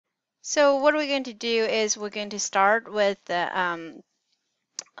So what we're going to do is we're going to start with the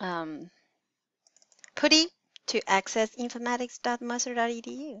PuTTY to access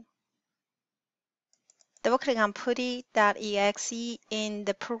informatics.mercer.edu. Double-click on PuTTY.exe in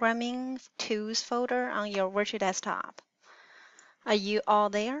the Programming Tools folder on your virtual desktop. Are you all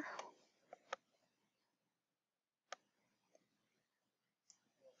there?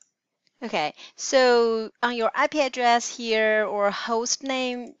 Okay, so on your IP address here or host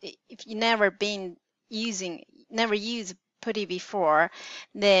name, if you never used PuTTY before,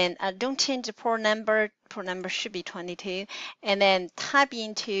 then don't change the port number. Port number should be 22, and then type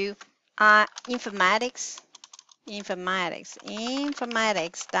into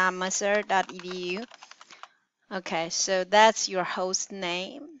informatics.mercer.edu. Okay, so that's your host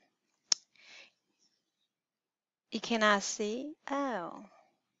name. You cannot see? Oh,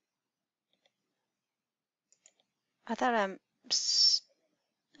 I thought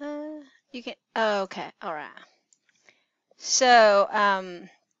you can, oh, okay, all right. So I'm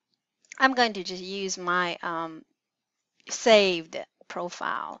going to just use my saved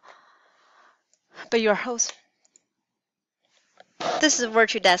profile. But your host, this is a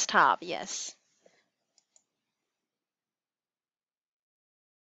virtual desktop, yes.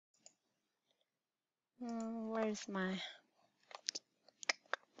 Where's my?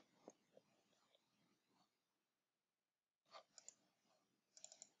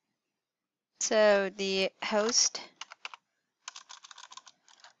 So the host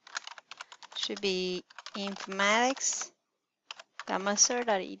should be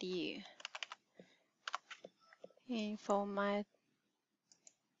informatics.mercer.edu. Informatics.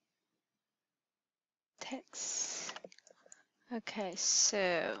 Okay,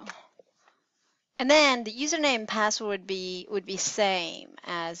 so and then the username and password would be same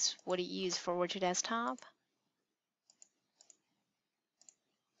as what you use for virtual desktop.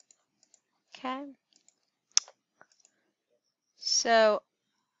 Okay. So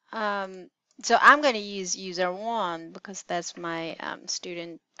so I'm going to use user one because that's my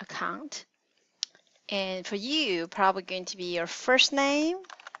student account. And for you, probably going to be your first name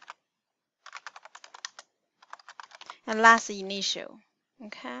and last initial.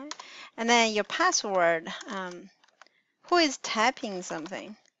 Okay. And then your password. Who is typing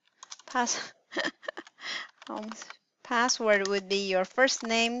something? Password would be your first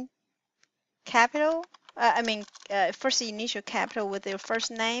name, capital. First initial capital with your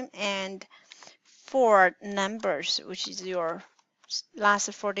first name and 4 numbers, which is your last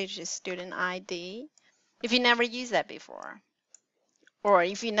 4-digit student ID. If you never used that before, or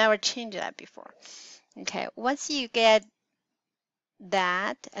if you never changed that before. Okay, once you get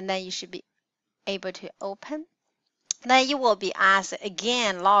that, and then you should be able to open. Then you will be asked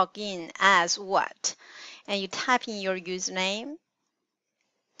again, log in as what? And you type in your username.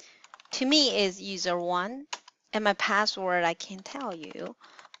 To me is user one, and my password I can't tell you,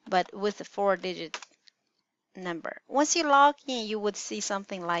 but with the 4-digit number. Once you log in, you would see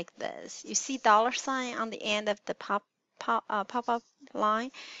something like this. You see $sign on the end of the pop-up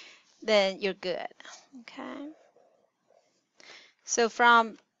line, then you're good. Okay. So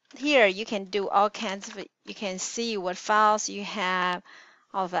from here, you can do all kinds of, you can see what files you have,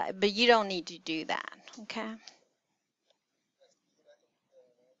 all that, but you don't need to do that. Okay.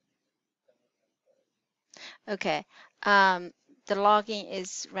 Okay. The login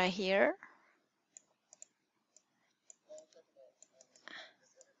is right here.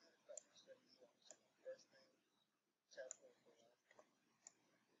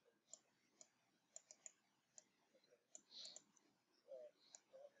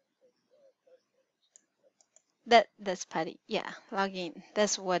 That's Patty. Yeah, login.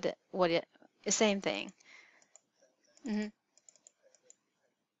 That's what the same thing.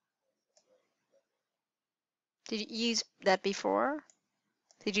 Did you use that before?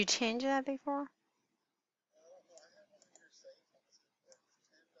 Did you change that before?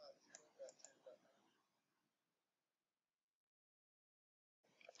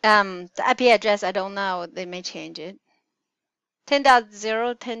 The IP address, I don't know. They may change it.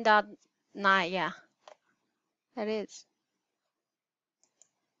 10.0, 10.9, yeah, that is.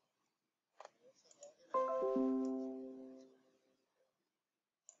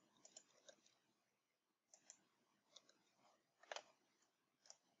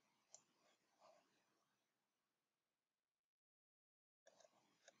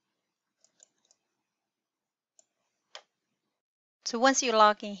 So once you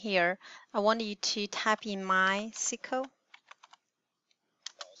log in here, I want you to type in MySQL.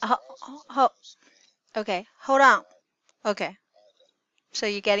 Okay, hold on. Okay, so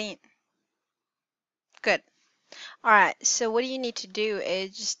you get in. Good. All right, so what you need to do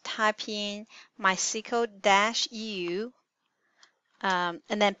is just type in MySQL-U and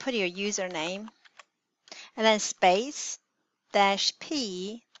then put your username and then space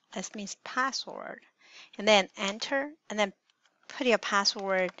 -p, that means password, and then enter and then put your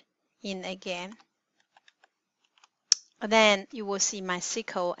password in again. And then you will see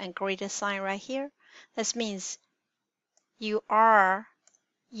MySQL and greater sign right here. That means you are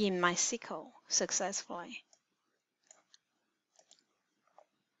in MySQL successfully.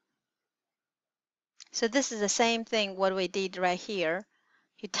 So this is the same thing what we did right here.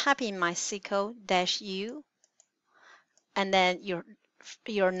 You type in MySQL-U and then your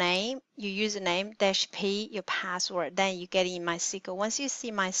name, your username, -p, your password, then you get in MySQL. Once you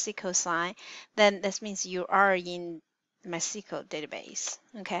see MySQL sign, then that means you are in MySQL database,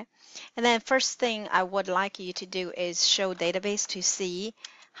 okay? And then first thing I would like you to do is show database to see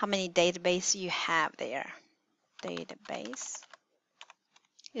how many database you have there. Database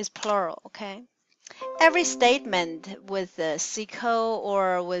is plural, okay? Every statement with SQL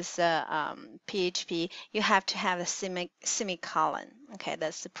or with PHP, you have to have a semicolon. Okay,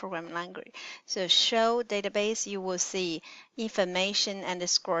 that's the programming language. So show database, you will see information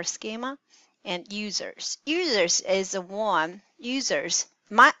underscore schema and users. Users is the one, users.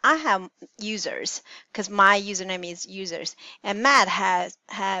 I have users because my username is users. And Matt has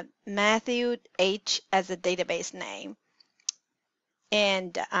Matthew H as a database name.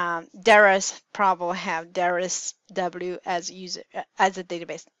 And Darius probably have Darius W as user as a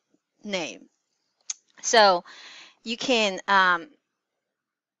database name. So you can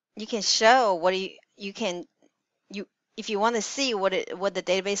show what you can if you want to see what the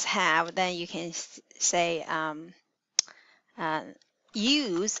database have, then you can say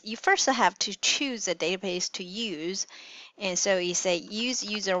use. You first have to choose a database to use, and so you say use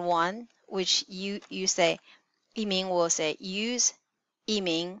user one, which you say Yiming will say use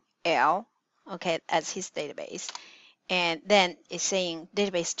Yiming L, okay, as his database, and then it's saying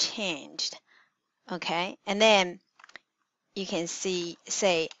database changed, okay, and then you can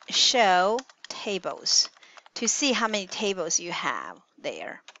say show tables to see how many tables you have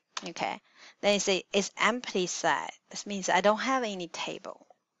there, okay. Then you say it's empty set. This means I don't have any table,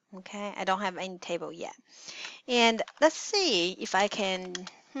 okay. I don't have any table yet. And let's see if I can.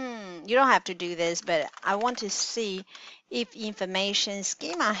 You don't have to do this, but I want to see if information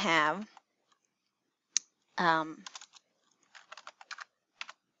schema have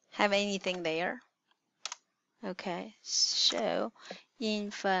anything there. Okay, so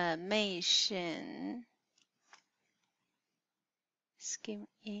information schema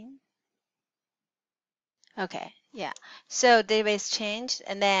in. Okay, yeah. So database changed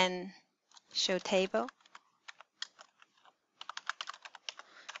and then show table.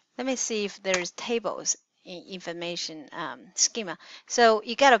 Let me see if there's tables in information schema. So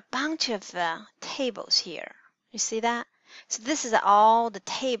you got a bunch of tables here. You see that? So this is all the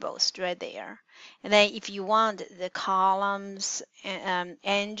tables right there. And then if you want the columns,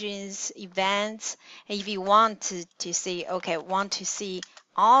 engines, events, and if you want to see, okay, want to see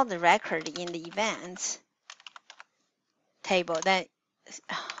all the record in the events table, then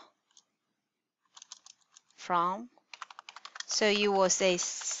from, so you will say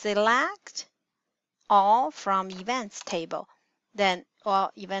select all from events table. Then,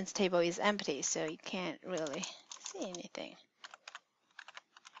 well, events table is empty, so you can't really see anything.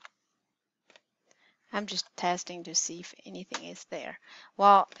 I'm just testing to see if anything is there.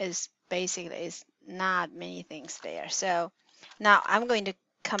 Well, it's basically it's not many things there. So now I'm going to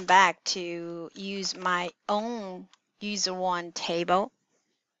come back to use my own user one table,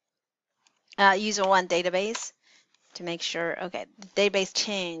 user one database to make sure, okay, the database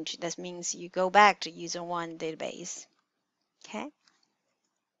change. That means you go back to user one database. Okay.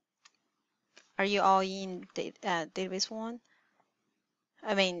 Are you all in database one?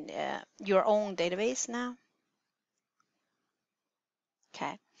 I mean, your own database now?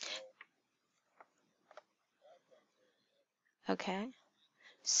 Okay. Okay.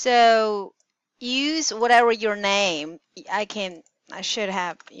 So use whatever your name. I should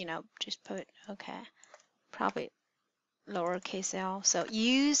have, just put, okay, probably lowercase l. So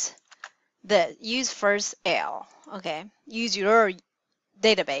use first L. Okay. Use your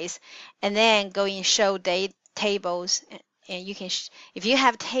database and then go in show tables, and you can if you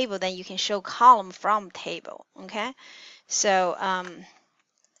have table, then you can show column from table. Okay. So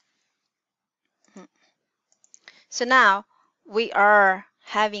so now we are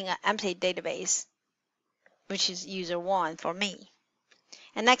having an empty database, which is user one for me.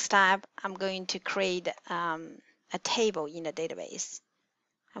 And next time I'm going to create a table in the database.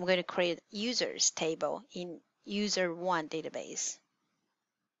 I'm going to create users table in user1 database.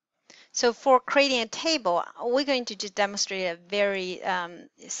 So for creating a table, we're going to just demonstrate a very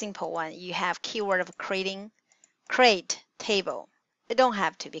simple one. You have keyword of create table. It don't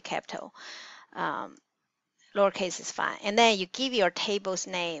have to be capital. Lowercase is fine. And then you give your table's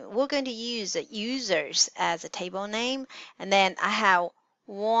name. We're going to use users as a table name. And then I have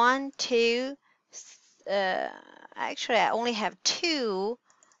one, two, actually I only have two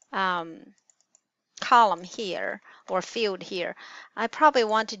column here or field here. I probably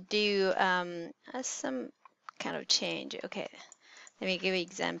want to do some kind of change. Okay, let me give you an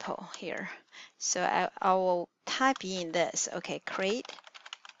example here. So I will type in this. Okay, create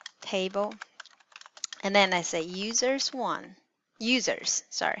table. And then I say users. Within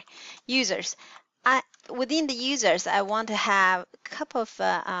the users, I want to have a couple of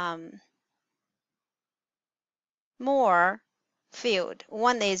more field.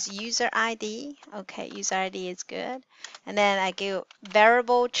 One is user ID. Okay, user ID is good. And then I give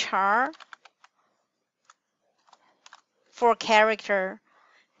variable char for character.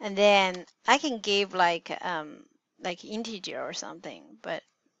 And then I can give like integer or something, but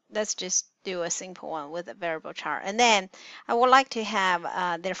let's just do a simple one with a variable char. And then I would like to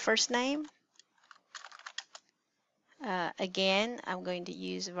have their first name. Again, I'm going to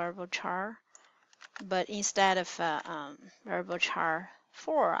use variable char, but instead of variable char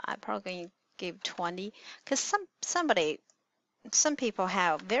 4, I'm probably going to give 20 because some people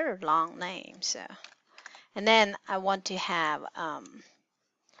have very long names. So. And then I want to have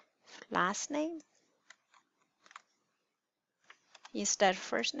last name instead of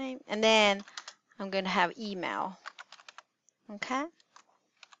first name, and then I'm going to have email. Okay,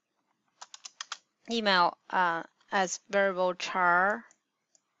 email as variable char,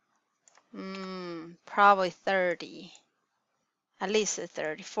 probably 30, at least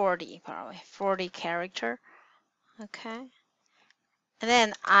 30, 40, probably 40 character. Okay, and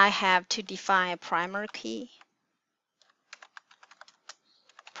then I have to define a primary key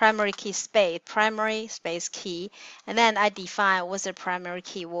space key, and then I define what the primary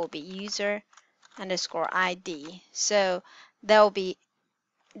key will be user underscore ID. So that will be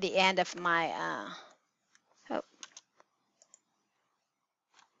the end of my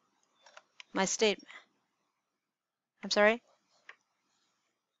my statement. I'm sorry.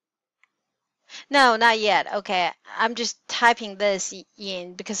 No, not yet. Okay, I'm just typing this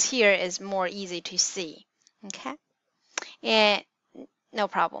in because here is more easy to see. Okay, and no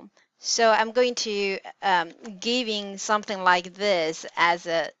problem. So I'm going to giving something like this as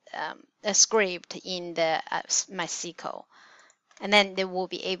a script in the MySQL, and then they will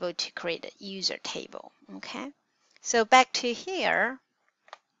be able to create a user table. Okay, so back to here.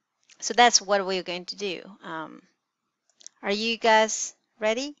 So that's what we're going to do. Are you guys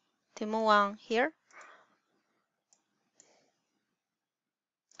ready to move on here?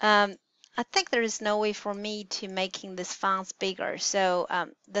 I think there is no way for me to making this fonts bigger, so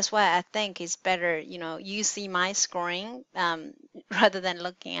that's why I think it's better, you see my screen rather than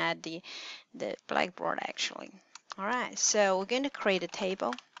looking at the blackboard actually. All right, so we're going to create a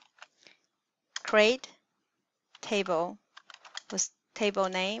table. Create table with table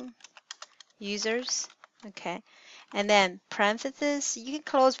name, users, okay, and then parentheses. You can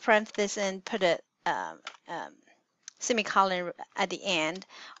close parentheses and put a semicolon at the end,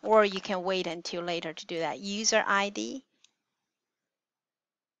 or you can wait until later to do that. User ID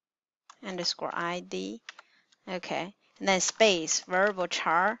underscore ID, okay, and then space variable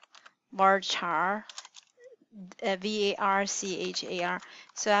char, varchar, VARCHAR.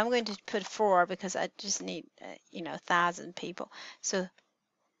 So I'm going to put 4 because I just need 1,000 people. So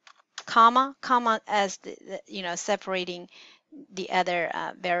comma as the separating the other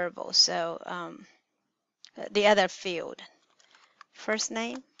variables. So the other field. First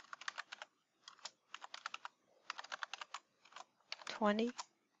name 20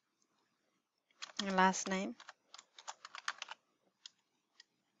 and last name.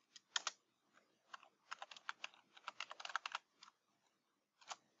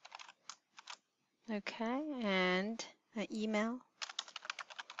 Okay, and an email.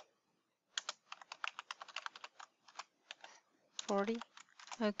 40.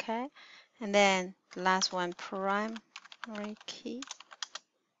 Okay, and then the last one, primary key.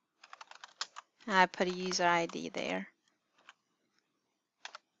 I put a user ID there.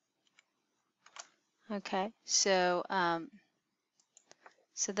 Okay, so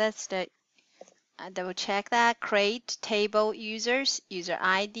so that's the double check that. Create table users, user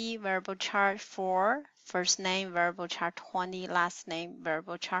ID, variable char 4, first name, variable char 20, last name,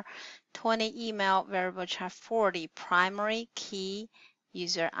 variable char 20, email, variable char 40, primary key,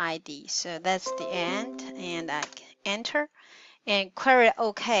 user ID. So that's the end, and I enter and query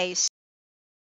OK.